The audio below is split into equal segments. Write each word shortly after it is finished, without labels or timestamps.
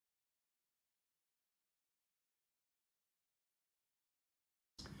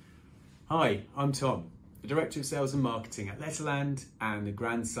Hi, I'm Tom, the Director of Sales and Marketing at Letterland and the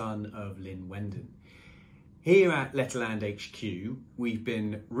grandson of Lynn Wendon. Here at Letterland HQ, we've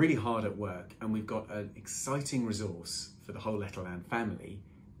been really hard at work and we've got an exciting resource for the whole Letterland family,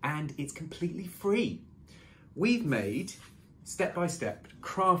 and it's completely free. We've made step-by-step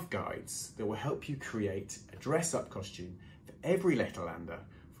craft guides that will help you create a dress-up costume for every Letterlander,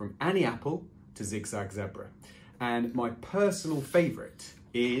 from Annie Apple to Zigzag Zebra. And my personal favourite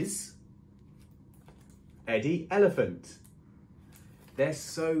is Eddie Elephant. They're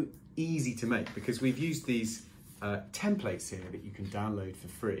so easy to make because we've used these templates here that you can download for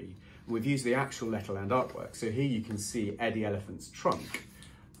free. We've used the actual Letterland artwork. So here you can see Eddie Elephant's trunk.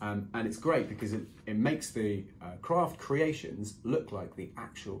 And it's great because it makes the craft creations look like the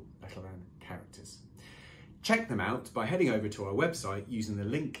actual Letterland characters. Check them out by heading over to our website using the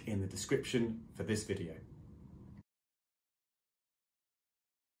link in the description for this video.